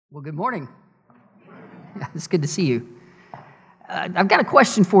Well, good morning. Yeah, it's good to see you. I've got a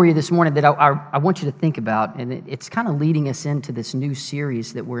question for you this morning that I want you to think about, and it's kind of leading us into this new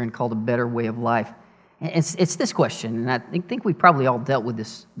series that we're in called A Better Way of Life. And it's this question, and I think we've probably all dealt with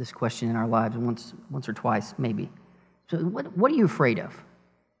this question in our lives once or twice, maybe. So what are you afraid of?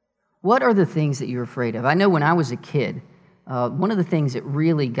 What are the things that you're afraid of? I know when I was a kid, one of the things that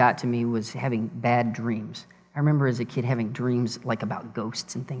really got to me was having bad dreams. I remember as a kid having dreams like about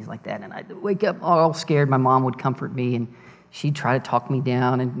ghosts and things like that, and I'd wake up all scared. My mom would comfort me, and she'd try to talk me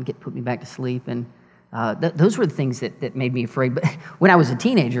down and put me back to sleep, and those were the things that made me afraid. But when I was a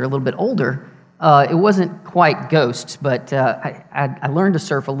teenager, a little bit older, it wasn't quite ghosts, but I learned to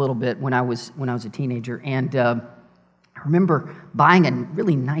surf a little bit when I was a teenager, and I remember buying a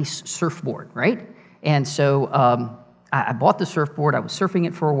really nice surfboard, right? And so I bought the surfboard. I was surfing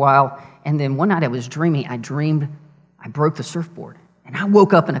it for a while, and then one night I was dreaming. I dreamed I broke the surfboard, and I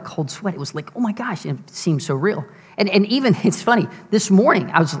woke up in a cold sweat. It was like, oh my gosh, it seemed so real. And even it's funny. This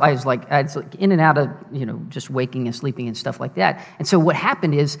morning I was like in and out of just waking and sleeping and stuff like that. And so what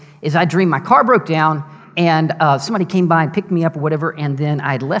happened is I dreamed my car broke down, and somebody came by and picked me up or whatever, and then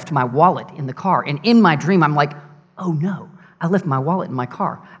I had left my wallet in the car. And in my dream I'm like, oh no, I left my wallet in my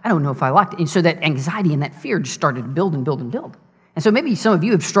car. I don't know if I locked it. And so that anxiety and that fear just started to build and build and build. And so maybe some of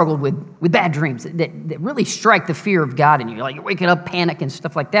you have struggled with bad dreams that really strike the fear of God in you. You're waking up, panic and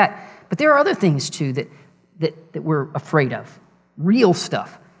stuff like that. But there are other things too that we're afraid of. Real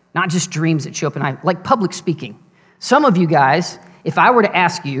stuff, not just dreams that show up in night, like public speaking. Some of you guys, if I were to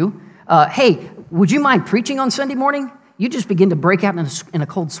ask you, hey, would you mind preaching on Sunday morning? You just begin to break out in a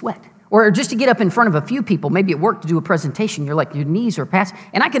cold sweat. Or just to get up in front of a few people, maybe at work to do a presentation, you're like, your knees are past.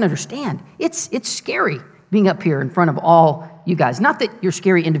 And I can understand. It's scary being up here in front of all you guys. Not that you're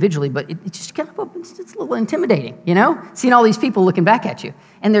scary individually, but it's just kind of it's a little intimidating, Seeing all these people looking back at you.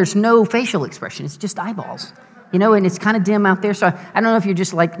 And there's no facial expression. It's just eyeballs, and it's kind of dim out there. So I don't know if you're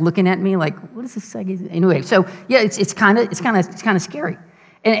just like looking at me like, what is this say? Anyway, so yeah, it's kind of scary.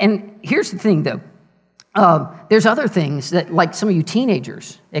 And here's the thing though. There's other things that, like some of you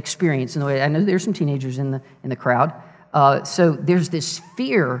teenagers experience in the way. I know there's some teenagers in the crowd. So there's this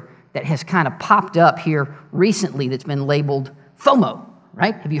fear that has kind of popped up here recently that's been labeled FOMO,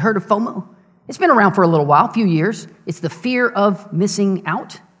 right? Have you heard of FOMO? It's been around for a little while, a few years. It's the fear of missing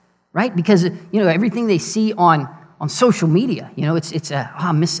out, right? Because everything they see on social media,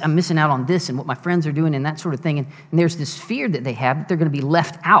 I'm missing out on this and what my friends are doing and that sort of thing. And there's this fear that they have that they're going to be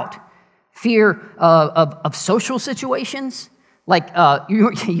left out. Fear of social situations. Like,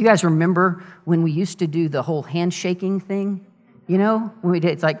 you guys remember when we used to do the whole handshaking thing? When we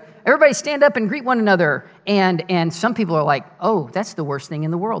did, it's like, everybody stand up and greet one another. And some people are like, oh, that's the worst thing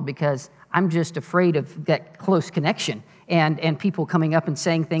in the world because I'm just afraid of that close connection and people coming up and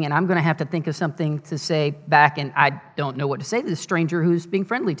saying things, and I'm going to have to think of something to say back, and I don't know what to say to this stranger who's being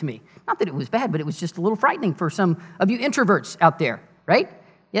friendly to me. Not that it was bad, but it was just a little frightening for some of you introverts out there, right?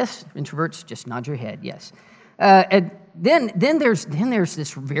 Yes, introverts, just nod your head, yes. And then there's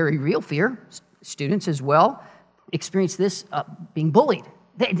this very real fear. Students as well experience this, being bullied.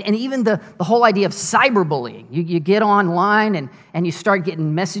 And even the whole idea of cyberbullying. You get online and you start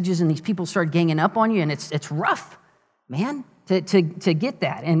getting messages and these people start ganging up on you, and it's rough, man, to get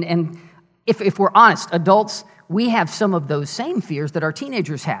that. And if we're honest, adults, we have some of those same fears that our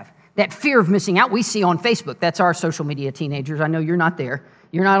teenagers have. That fear of missing out we see on Facebook. That's our social media teenagers. I know you're not there.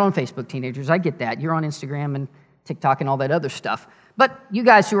 You're not on Facebook, teenagers. I get that. You're on Instagram and TikTok and all that other stuff. But you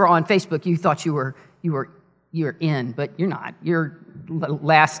guys who are on Facebook, you thought you're in, but you're not. You're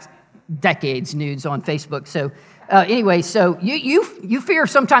last decade's nudes on Facebook. So anyway, so you fear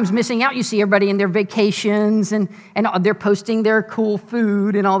sometimes missing out. You see everybody in their vacations and they're posting their cool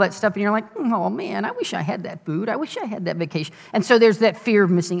food and all that stuff, and you're like, oh man, I wish I had that food. I wish I had that vacation. And so there's that fear of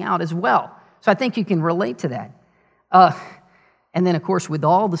missing out as well. So I think you can relate to that. And then, of course, with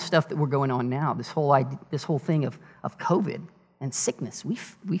all the stuff that we're going on now, this whole thing of COVID and sickness,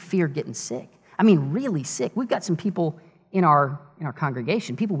 we fear getting sick. I mean, really sick. We've got some people in our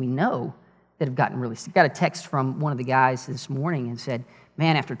congregation, people we know, that have gotten really sick. Got a text from one of the guys this morning and said,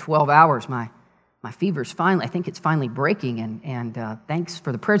 man, after 12 hours, my fever's I think it's finally breaking, and thanks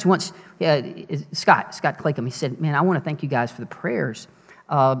for the prayers. Once, Scott Claycomb, he said, man, I want to thank you guys for the prayers.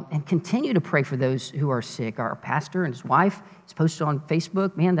 And continue to pray for those who are sick. Our pastor and his wife is posted on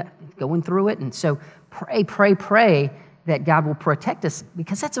Facebook, man, going through it. And so pray that God will protect us,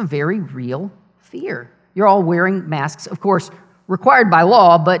 because that's a very real fear. You're all wearing masks, of course, required by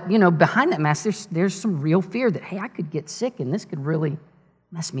law, but behind that mask, there's some real fear that, hey, I could get sick and this could really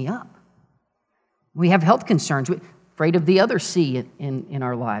mess me up. We have health concerns. afraid of the other C in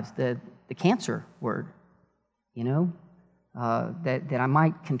our lives, the cancer word, that I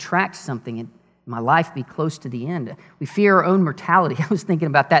might contract something and my life be close to the end. We fear our own mortality. I was thinking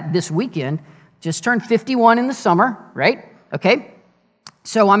about that this weekend. Just turned 51 in the summer, right? Okay.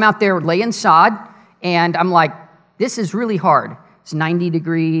 So I'm out there laying sod, and I'm like, this is really hard. It's 90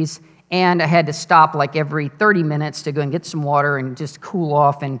 degrees, and I had to stop like every 30 minutes to go and get some water and just cool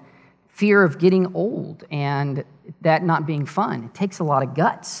off, and fear of getting old and that not being fun. It takes a lot of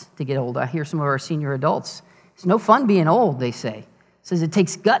guts to get old. I hear some of our senior adults, it's no fun being old, they say. It says it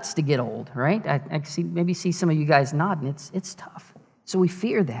takes guts to get old, right? I maybe see some of you guys nodding. It's tough. So we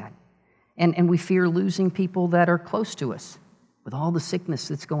fear that. And we fear losing people that are close to us with all the sickness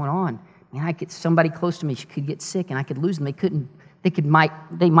that's going on. Man, somebody close to me could get sick and I could lose them.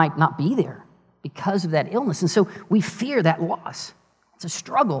 They might not be there because of that illness. And so we fear that loss. It's a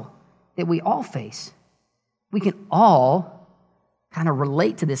struggle that we all face. We can all kind of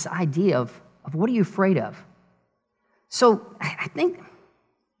relate to this idea of what are you afraid of? So I think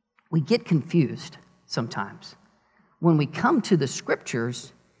we get confused sometimes when we come to the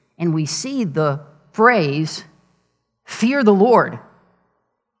scriptures and we see the phrase, fear the Lord.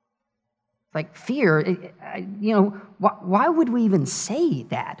 Like fear, why would we even say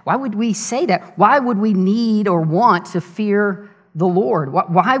that? Why would we say that? Why would we need or want to fear the Lord?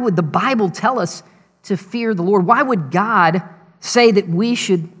 Why would the Bible tell us to fear the Lord? Why would God say that we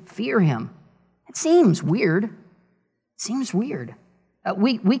should fear him? It seems weird.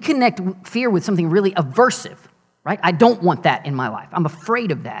 We connect fear with something really aversive, right? I don't want that in my life. I'm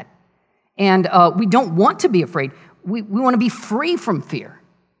afraid of that. And we don't want to be afraid. We want to be free from fear,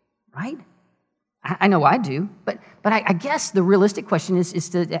 right? I know I do, but I guess the realistic question is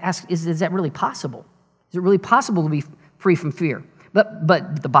to ask, is that really possible? Is it really possible to be free from fear?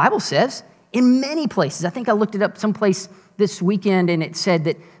 But the Bible says in many places, I think I looked it up someplace this weekend, and it said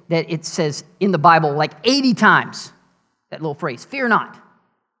that it says in the Bible like 80 times, that little phrase, fear not.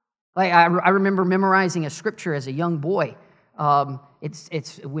 Like I remember memorizing a scripture as a young boy.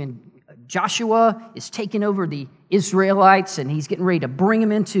 It's when Joshua is taking over the Israelites, and he's getting ready to bring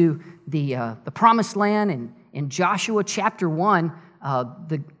them into the promised land. And in Joshua chapter 1,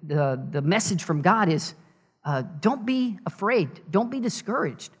 the message from God is, don't be afraid, don't be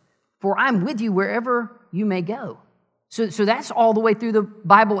discouraged, for I'm with you wherever you may go. So that's all the way through the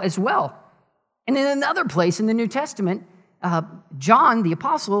Bible as well. And in another place in the New Testament, John, the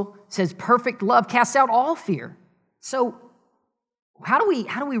apostle, says perfect love casts out all fear. So how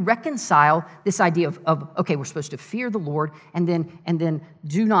do we reconcile this idea of okay, we're supposed to fear the Lord and then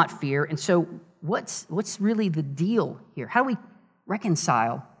do not fear? And so what's really the deal here? How do we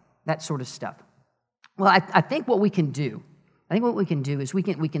reconcile that sort of stuff? Well, I think what we can do is we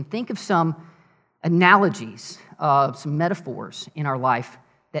can think of some analogies, some metaphors in our life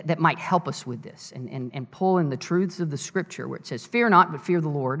that might help us with this and pull in the truths of the scripture where it says, fear not, but fear the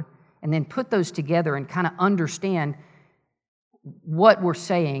Lord, and then put those together and kind of understand what we're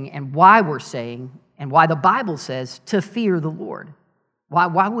saying and why we're saying and why the Bible says to fear the Lord.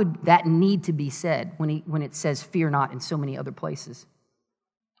 Why would that need to be said when it says fear not in so many other places?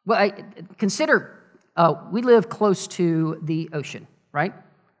 Well, consider we live close to the ocean, right?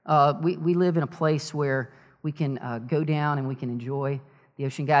 We live in a place where we can go down and we can enjoy the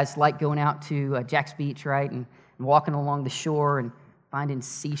ocean. Guys like going out to Jack's Beach, right, and walking along the shore and finding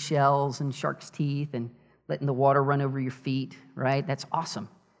seashells and shark's teeth and letting the water run over your feet, right? That's awesome.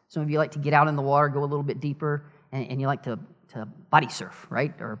 Some of you like to get out in the water, go a little bit deeper, and you like to body surf,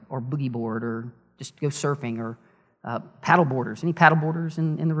 right, or boogie board, or just go surfing, or paddle boarders. Any paddle boarders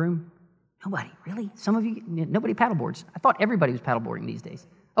in the room? Nobody, really? Some of you, nobody paddle boards. I thought everybody was paddle boarding these days.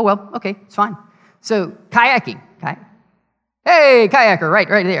 Oh, well, okay, it's fine. So kayaking. Hey, kayaker, right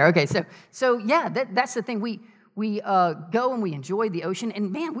there. Okay, so yeah, that's the thing. We go and we enjoy the ocean,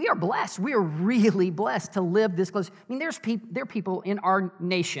 and man, we are blessed. We are really blessed to live this close. I mean, there are people in our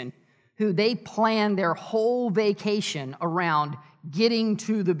nation who they plan their whole vacation around getting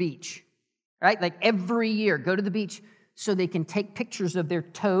to the beach, right? Like every year, go to the beach so they can take pictures of their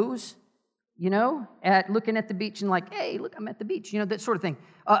toes, looking at the beach and like, hey, look, I'm at the beach, that sort of thing.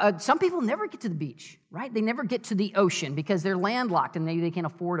 Some people never get to the beach, right? They never get to the ocean because they're landlocked and they can't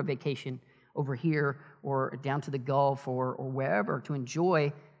afford a vacation over here or down to the Gulf or wherever to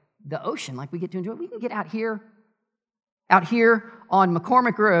enjoy the ocean like we get to enjoy. We can get out here on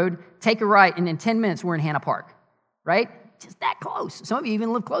McCormick Road, take a right, and in 10 minutes we're in Hannah Park, right? Just that close. Some of you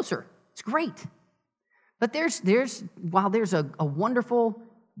even live closer. It's great. But while there's a wonderful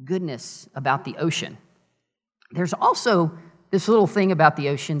goodness about the ocean, there's also this little thing about the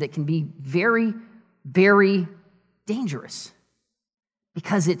ocean that can be very, very dangerous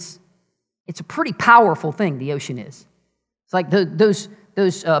because it's a pretty powerful thing, the ocean is. It's like those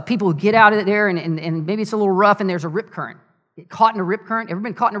people who get out of there and maybe it's a little rough and there's a rip current. Get caught in a rip current. Ever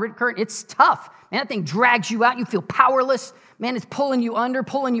been caught in a rip current? It's tough. Man, that thing drags you out. You feel powerless. Man, it's pulling you under,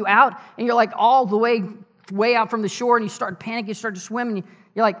 pulling you out, and you're like all the way out from the shore, and you start panicking, you start to swim, and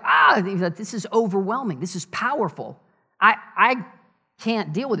you're like, this is overwhelming. This is powerful. I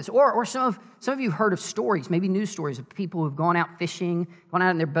can't deal with this. Or some of you have heard of stories, maybe news stories of people who've gone out fishing, gone out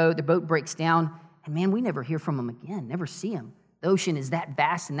in their boat breaks down, and man, we never hear from them again, never see them. The ocean is that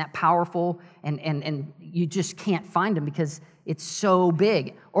vast and that powerful, and you just can't find them because it's so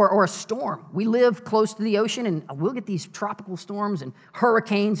big. Or a storm. We live close to the ocean, and we'll get these tropical storms and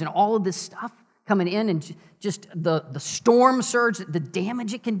hurricanes and all of this stuff coming in, and just the storm surge, the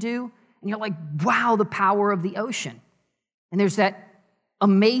damage it can do, and you're like, wow, the power of the ocean. And there's that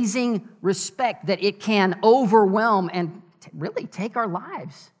amazing respect that it can overwhelm and really take our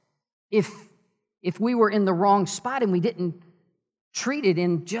lives if we were in the wrong spot and we didn't treat it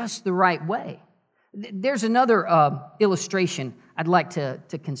in just the right way. There's another illustration I'd like to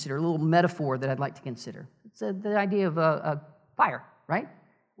consider, a little metaphor that I'd like to consider. It's the idea of a fire, right?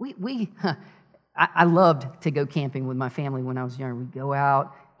 I loved to go camping with my family when I was younger. We'd go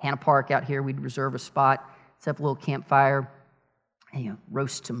out, Hannah Park out here, we'd reserve a spot, set up a little campfire, and,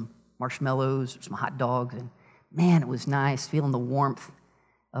 roast some marshmallows or some hot dogs, and man, it was nice, feeling the warmth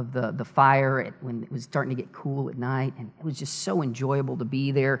of the fire when it was starting to get cool at night, and it was just so enjoyable to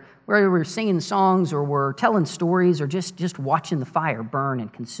be there, whether we're singing songs or we're telling stories or just watching the fire burn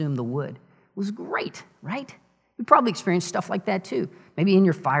and consume the wood. It was great, right? You probably experienced stuff like that too, maybe in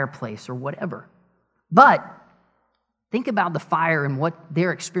your fireplace or whatever. But think about the fire and what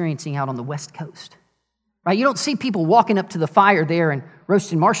they're experiencing out on the West Coast, right? You don't see people walking up to the fire there and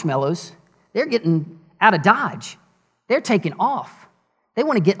roasting marshmallows. They're getting out of Dodge. They're taking off. They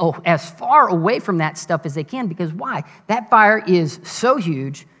want to get as far away from that stuff as they can because why? That fire is so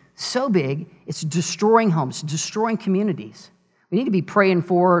huge, so big, it's destroying homes, destroying communities. We need to be praying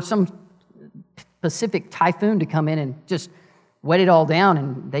for some Pacific typhoon to come in and just wet it all down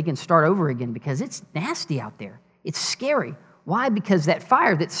and they can start over again because it's nasty out there. It's scary. Why? Because that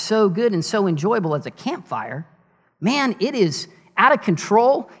fire that's so good and so enjoyable as a campfire, man, it is out of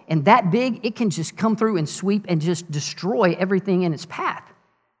control and that big, it can just come through and sweep and just destroy everything in its path.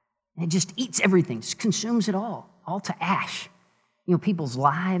 And it just eats everything, just consumes it all to ash. People's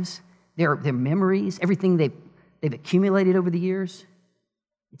lives, their memories, everything they've accumulated over the years.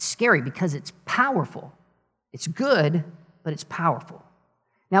 It's scary because it's powerful. It's good, but it's powerful.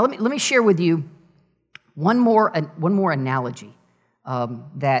 Now, let me share with you one more analogy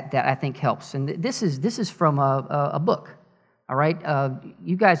that I think helps. And this is from a book. All right,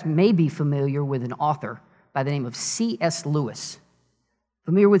 you guys may be familiar with an author by the name of C.S. Lewis.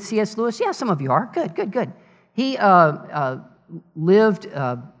 Familiar with C.S. Lewis? Yeah, some of you are. Good. He lived,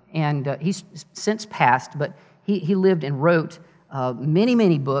 and he's since passed, but he lived and wrote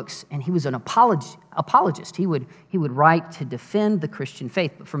many books, and he was an apologist. He would write to defend the Christian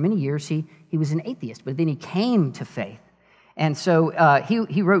faith, but for many years he was an atheist, but then he came to faith. And so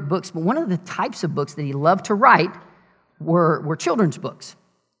he wrote books, but one of the types of books that he loved to write were children's books.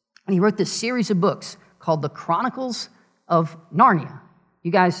 And he wrote this series of books called The Chronicles of Narnia.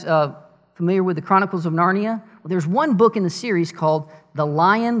 You guys familiar with The Chronicles of Narnia? Well, there's one book in the series called The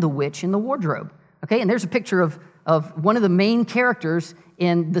Lion, the Witch, and the Wardrobe. Okay, and there's a picture of one of the main characters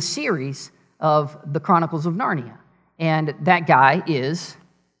in the series of The Chronicles of Narnia. And that guy is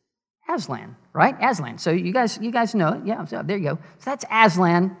Aslan, right? Aslan. So you guys know it. Yeah, so there you go. So that's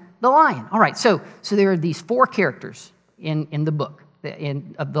Aslan the lion. All right, so there are these four characters in the book,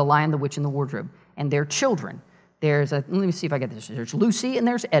 of The Lion, the Witch, and the Wardrobe, and they're children. Let me see if I get this. There's Lucy and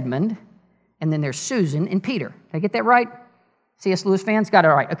there's Edmund, and then there's Susan and Peter. Did I get that right? C.S. Lewis fans got it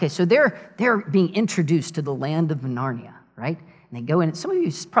all right. Okay, so they're being introduced to the land of Narnia, right? And they go in. Some of you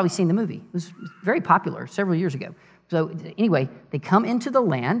have probably seen the movie. It was very popular several years ago. So anyway, they come into the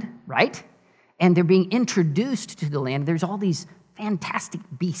land, right? And they're being introduced to the land. There's all these fantastic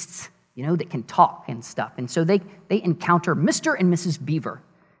beasts, that can talk and stuff. And so they encounter Mr. and Mrs. Beaver.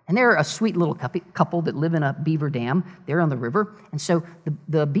 And they're a sweet little couple that live in a beaver dam there on the river. And so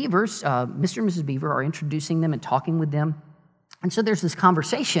the beavers, Mr. and Mrs. Beaver, are introducing them and talking with them. And so there's this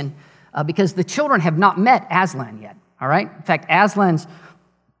conversation because the children have not met Aslan yet, all right? In fact, Aslan's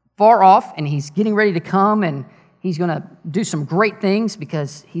far off, and he's getting ready to come, and he's going to do some great things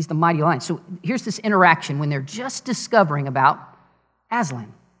because he's the mighty lion. So here's this interaction when they're just discovering about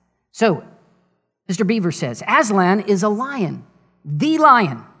Aslan. So Mr. Beaver says, Aslan is a lion,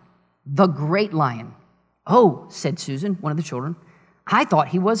 the great lion "Oh," said Susan, one of the children, "I thought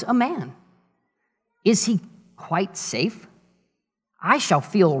he was a man. Is he quite safe? I shall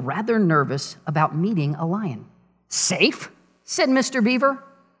feel rather nervous about meeting a lion." "Safe?" said Mr. Beaver.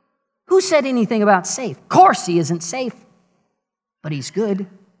 "Who said anything about safe? Of course he isn't safe. But he's good.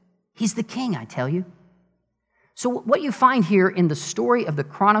 He's the king, I tell you." So what you find here in the story of the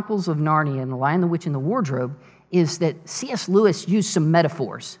Chronicles of Narnia and The Lion, the Witch, and the Wardrobe is that C.S. Lewis used some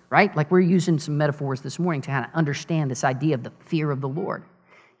metaphors, right? Like we're using some metaphors this morning to kind of understand this idea of the fear of the Lord.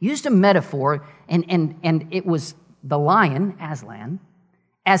 Used a metaphor, and it was the lion, Aslan,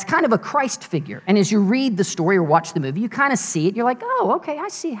 as kind of a Christ figure. And as you read the story or watch the movie, you kind of see it. You're like, oh, okay, I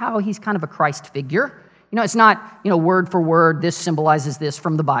see how he's kind of a Christ figure. It's not, word for word, this symbolizes this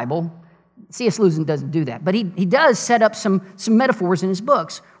from the Bible. C.S. Lewis doesn't do that. But he does set up some metaphors in his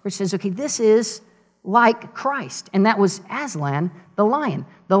books where it says, okay, this is like Christ. And that was Aslan, the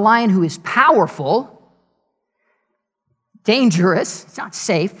lion who is powerful, dangerous, it's not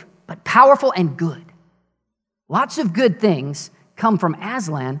safe, but powerful and good. Lots of good things come from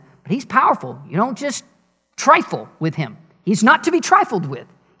Aslan, but he's powerful. You don't just trifle with him. He's not to be trifled with.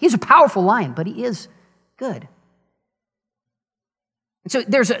 He's a powerful lion, but he is good. And so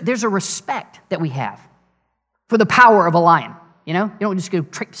there's a respect that we have for the power of a lion. You don't just go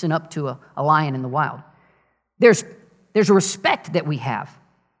traipsing up to a lion in the wild. There's a respect that we have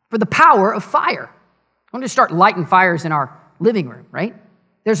for the power of fire. I want to start lighting fires in our living room, right?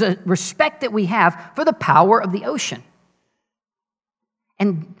 There's a respect that we have for the power of the ocean.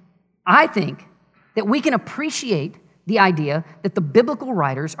 And I think that we can appreciate the idea that the biblical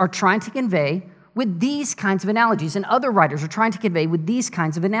writers are trying to convey with these kinds of analogies, and other writers are trying to convey with these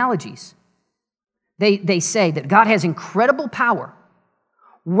kinds of analogies. They say that God has incredible power,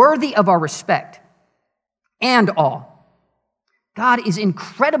 worthy of our respect and awe. God is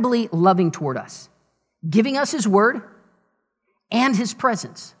incredibly loving toward us, giving us His word and His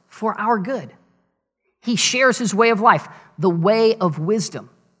presence for our good. He shares His way of life, the way of wisdom,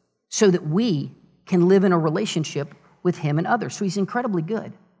 so that we can live in a relationship with Him and others. So He's incredibly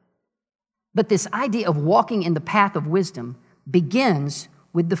good. But this idea of walking in the path of wisdom begins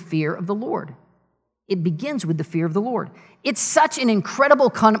with the fear of the Lord. It begins with the fear of the Lord. It's such an incredible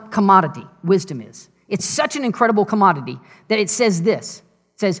commodity, wisdom is. It's such an incredible commodity that it says this.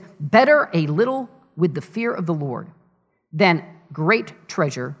 It says, better a little with the fear of the Lord than great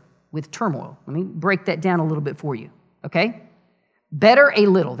treasure with turmoil. Let me break that down a little bit for you, okay? Better a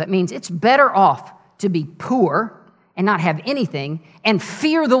little. That means it's better off to be poor and not have anything and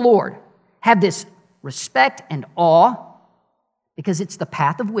fear the Lord. Have this respect and awe because it's the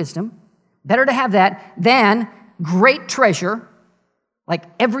path of wisdom. Better to have that than great treasure, like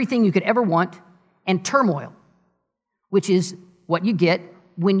everything you could ever want, and turmoil, which is what you get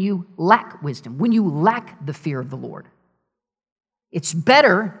when you lack wisdom, when you lack the fear of the Lord. It's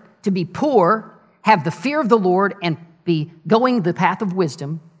better to be poor, have the fear of the Lord, and be going the path of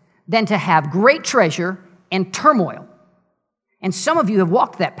wisdom than to have great treasure and turmoil. And some of you have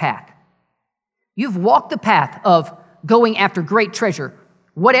walked that path. You've walked the path of going after great treasure,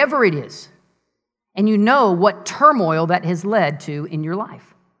 whatever it is, and you know what turmoil that has led to in your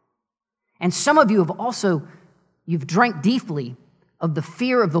life. And some of you have also, you've drank deeply of the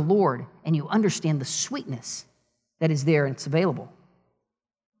fear of the Lord, and you understand the sweetness that is there and it's available.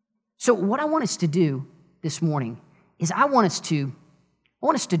 So what I want us to do this morning is I want us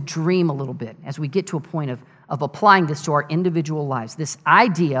to dream a little bit as we get to a point of applying this to our individual lives. This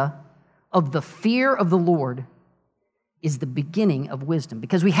idea of the fear of the Lord is the beginning of wisdom,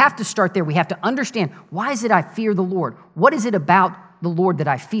 because we have to start there. We have to understand, why is it I fear the Lord? What is it about the Lord that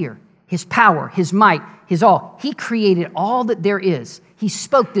I fear? His power, His might, His all. He created all that there is. He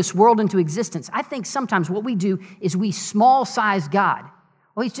spoke this world into existence. I think sometimes what we do is we small-size God.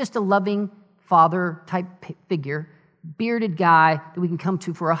 Well, He's just a loving father type figure, bearded guy that we can come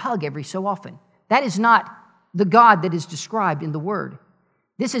to for a hug every so often. That is not the God that is described in the Word.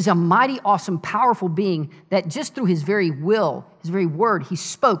 This is a mighty, awesome, powerful being that just through His very will, His very word, He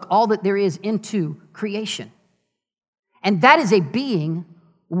spoke all that there is into creation. And that is a being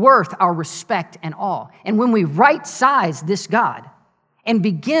worth our respect and awe. And when we right-size this God and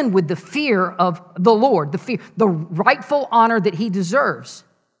begin with the fear of the Lord, the rightful honor that He deserves,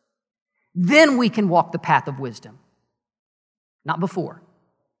 then we can walk the path of wisdom, not before.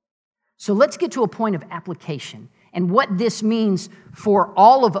 So let's get to a point of application and what this means for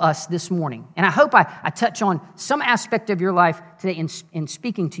all of us this morning. And I hope I touch on some aspect of your life today in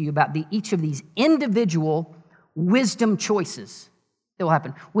speaking to you about each of these individual wisdom choices that will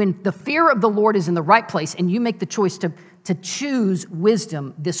happen. When the fear of the Lord is in the right place and you make the choice to choose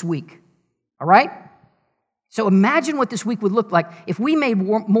wisdom this week, all right? So imagine what this week would look like if we made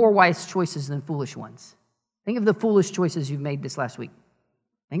more wise choices than foolish ones. Think of the foolish choices you've made this last week.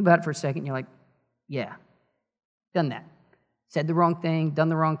 Think about it for a second. You're like, yeah, done that. Said the wrong thing, done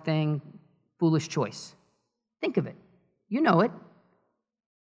the wrong thing, foolish choice. Think of it. You know it.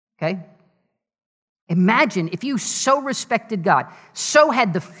 Okay? Imagine if you so respected God, so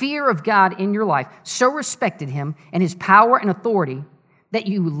had the fear of God in your life, so respected Him and His power and authority that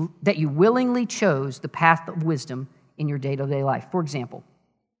you willingly chose the path of wisdom in your day-to-day life. For example,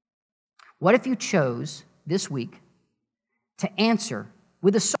 what if you chose this week to answer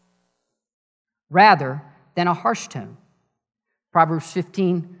with a soft rather than a harsh tone? Proverbs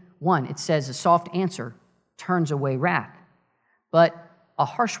 15:1, it says, a soft answer turns away wrath, but a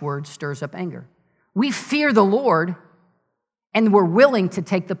harsh word stirs up anger. We fear the Lord, and we're willing to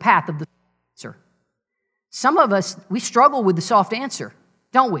take the path of the answer. Some of us, we struggle with the soft answer,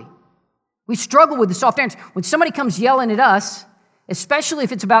 don't we? We struggle with the soft answer. When somebody comes yelling at us, especially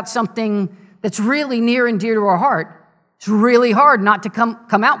if it's about something that's really near and dear to our heart, it's really hard not to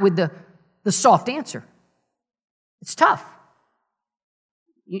come out with the soft answer. It's tough.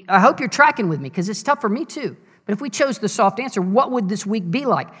 I hope you're tracking with me because it's tough for me too. But if we chose the soft answer, what would this week be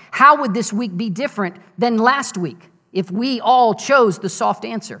like? How would this week be different than last week if we all chose the soft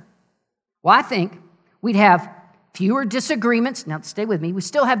answer? Well, I think we'd have fewer disagreements. Now, stay with me. We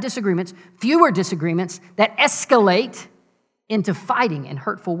still have disagreements. Fewer disagreements that escalate into fighting and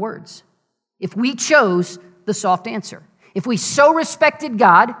hurtful words. If we chose the soft answer. If we so respected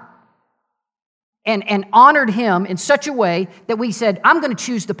God and honored Him in such a way that we said, I'm going to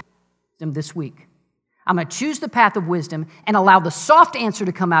choose the path of wisdom this week. I'm going to choose the path of wisdom and allow the soft answer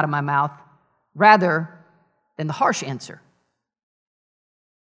to come out of my mouth rather than the harsh answer.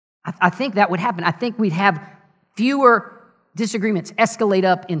 I think that would happen. I think we'd have fewer disagreements escalate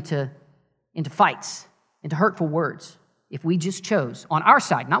up into fights, into hurtful words, if we just chose on our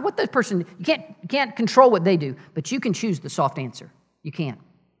side, not what the person, you can't control what they do, but you can choose the soft answer. You can.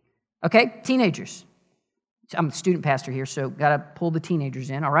 Okay, teenagers. I'm a student pastor here, so got to pull the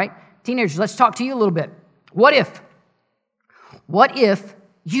teenagers in, all right? Teenagers, let's talk to you a little bit. What if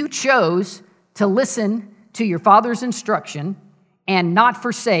you chose to listen to your father's instruction and not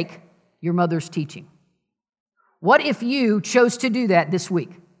forsake your mother's teaching? What if you chose to do that this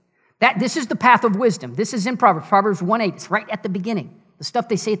week? This is the path of wisdom. This is in Proverbs 1:8. It's right at the beginning. The stuff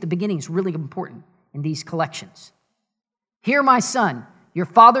they say at the beginning is really important in these collections. Hear, my son, your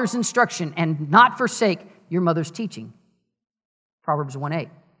father's instruction and not forsake your mother's teaching. Proverbs 1:8.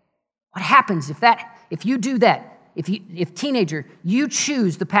 What happens if you do that? If teenager, you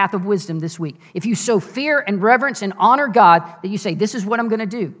choose the path of wisdom this week. If you so fear and reverence and honor God that you say, this is what I'm going to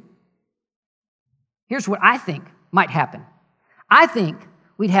do. Here's what I think might happen. I think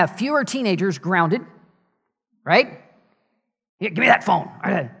we'd have fewer teenagers grounded, right? Yeah, give me that phone.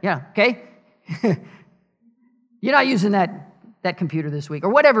 Yeah, okay? You're not using that computer this week, or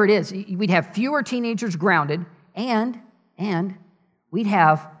whatever it is. We'd have fewer teenagers grounded, and we'd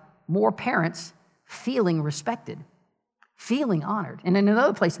have more parents feeling respected, feeling honored. And in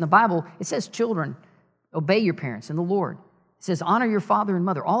another place in the Bible, it says, children, obey your parents in the Lord. It says, honor your father and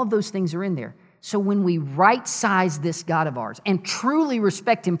mother. All of those things are in there. So when we right-size this God of ours and truly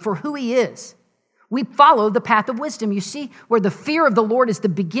respect Him for who He is, we follow the path of wisdom. You see, where the fear of the Lord is the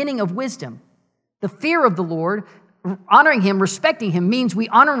beginning of wisdom. The fear of the Lord, honoring Him, respecting Him, means we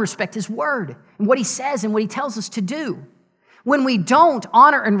honor and respect His word and what He says and what He tells us to do. When we don't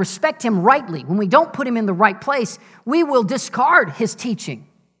honor and respect Him rightly, when we don't put Him in the right place, we will discard His teaching.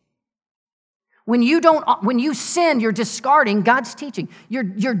 When you sin, you're discarding God's teaching.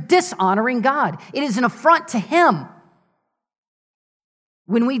 You're dishonoring God. It is an affront to Him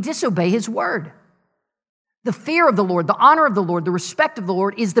when we disobey His word. The fear of the Lord, the honor of the Lord, the respect of the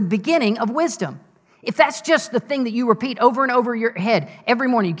Lord is the beginning of wisdom. If that's just the thing that you repeat over and over your head every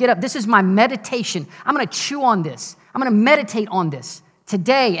morning, you get up, this is my meditation. I'm going to chew on this. I'm going to meditate on this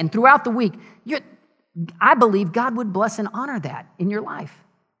today and throughout the week. I believe God would bless and honor that in your life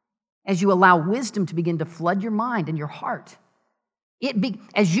as you allow wisdom to begin to flood your mind and your heart.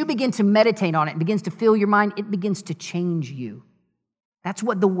 As you begin to meditate on it, it begins to fill your mind, it begins to change you. That's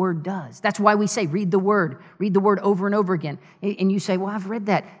what the Word does. That's why we say, read the Word over and over again. And you say, well, I've read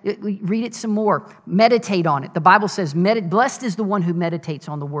that. Read it some more. Meditate on it. The Bible says, blessed is the one who meditates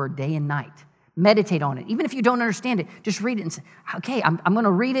on the Word day and night. Meditate on it. Even if you don't understand it, just read it and say, okay, I'm going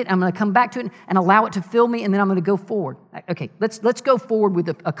to read it. I'm going to come back to it and allow it to fill me, and then I'm going to go forward. Okay, let's go forward with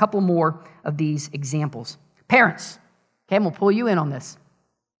a couple more of these examples. Parents, okay, I'm going to pull you in on this.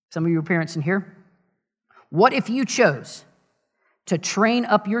 Some of you are parents in here. What if you chose to train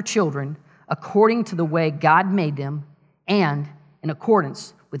up your children according to the way God made them and in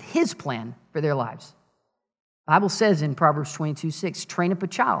accordance with His plan for their lives. The Bible says in Proverbs 22:6, train up a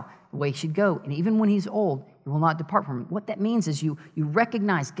child the way he should go, and even when he's old, he will not depart from it. What that means is you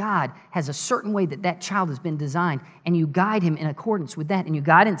recognize God has a certain way that child has been designed, and you guide him in accordance with that, and you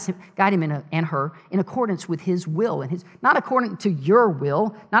guide him and her in accordance with His will, and not according to your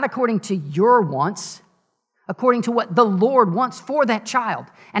will, not according to your wants, according to what the Lord wants for that child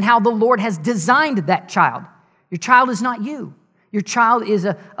and how the Lord has designed that child. Your child is not you. Your child is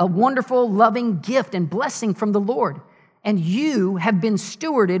a wonderful, loving gift and blessing from the Lord. And you have been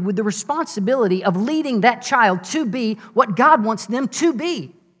stewarded with the responsibility of leading that child to be what God wants them to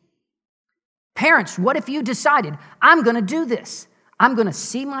be. Parents, what if you decided, I'm going to do this? I'm going to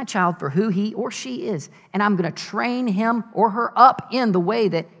see my child for who he or she is, and I'm going to train him or her up in the way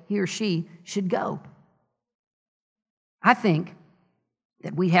that he or she should go. I think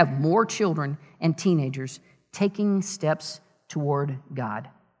that we have more children and teenagers taking steps toward God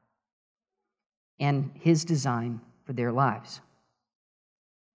and His design for their lives.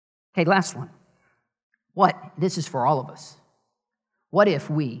 Okay, last one. This is for all of us. What if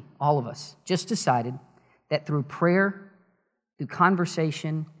we, all of us, just decided that through prayer, through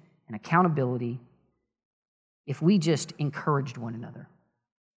conversation and accountability, if we just encouraged one another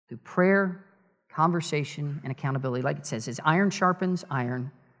through prayer, conversation, and accountability, like it says, as iron sharpens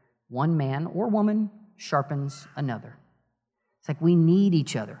iron, one man or woman sharpens another. It's like we need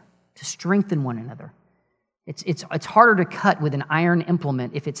each other to strengthen one another. It's harder to cut with an iron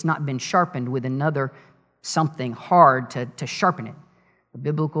implement if it's not been sharpened with another something hard to sharpen it. The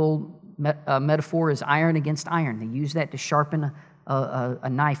biblical metaphor is iron against iron. They use that to sharpen a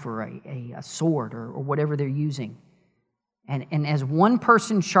knife or a sword or whatever they're using. And as one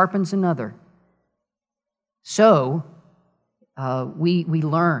person sharpens another, so we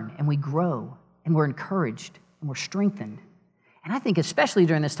learn and we grow and we're encouraged and we're strengthened. And I think especially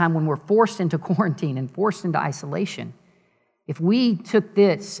during this time when we're forced into quarantine and forced into isolation, if we took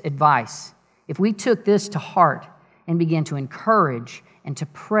this advice, if we took this to heart and began to encourage and to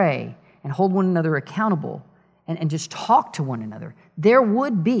pray and hold one another accountable and just talk to one another, there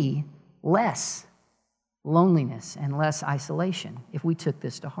would be less loneliness and less isolation if we took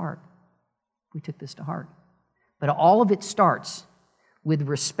this to heart. We took this to heart. But all of it starts with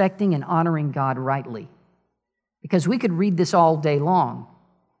respecting and honoring God rightly. Because we could read this all day long,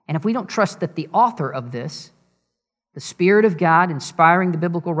 and if we don't trust that the author of this, the Spirit of God inspiring the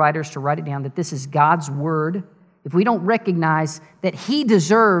biblical writers to write it down, that this is God's word, if we don't recognize that He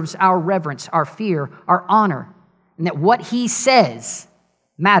deserves our reverence, our fear, our honor, and that what He says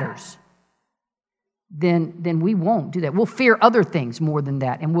matters, then we won't do that. We'll fear other things more than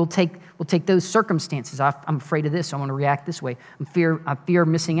that, and we'll take those circumstances. I'm afraid of this, so I'm going to react this way. I fear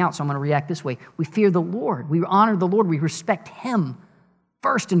missing out, so I'm going to react this way. We fear the Lord. We honor the Lord. We respect Him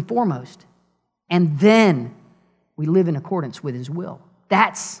first and foremost, and then we live in accordance with His will.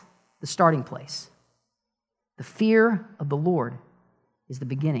 That's the starting place. The fear of the Lord is the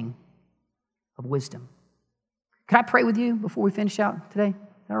beginning of wisdom. Can I pray with you before we finish out today?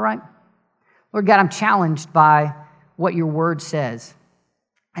 Is that all right? Lord God, I'm challenged by what your word says.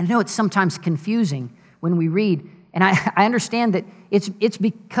 I know it's sometimes confusing when we read, and I understand that it's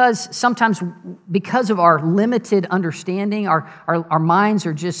because sometimes because of our limited understanding, our minds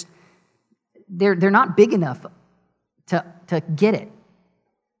are just, they're not big enough to get it.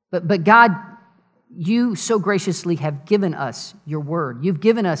 But God, you so graciously have given us your word. You've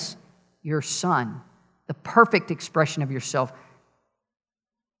given us your Son, the perfect expression of yourself.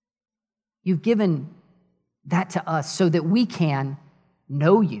 You've given that to us so that we can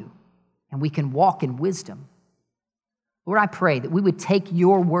know you and we can walk in wisdom. Lord, I pray that we would take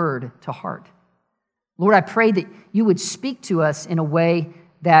your word to heart. Lord, I pray that you would speak to us in a way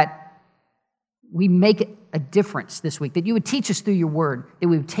that we make a difference this week, that you would teach us through your word, that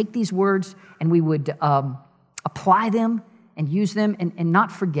we would take these words and we would apply them and use them and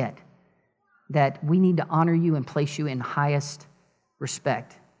not forget that we need to honor you and place you in highest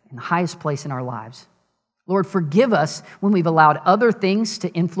respect, in the highest place in our lives. Lord, forgive us when we've allowed other things to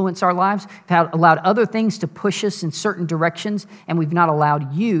influence our lives, allowed other things to push us in certain directions, and we've not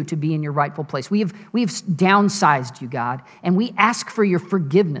allowed you to be in your rightful place. We've downsized you, God, and we ask for your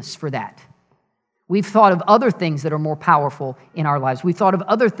forgiveness for that. We've thought of other things that are more powerful in our lives. We've thought of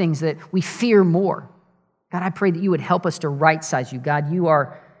other things that we fear more. God, I pray that you would help us to right-size you. God, you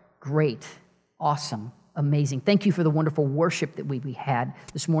are great, awesome, amazing. Thank you for the wonderful worship that we had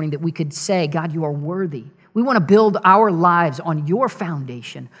this morning, that we could say, God, you are worthy. We want to build our lives on your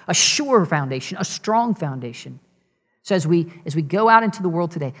foundation, a sure foundation, a strong foundation. So as we go out into the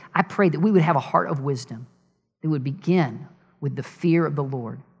world today, I pray that we would have a heart of wisdom that would begin with the fear of the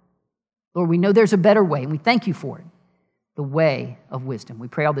Lord. Lord, we know there's a better way, and we thank you for it, the way of wisdom. We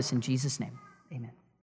pray all this in Jesus' name.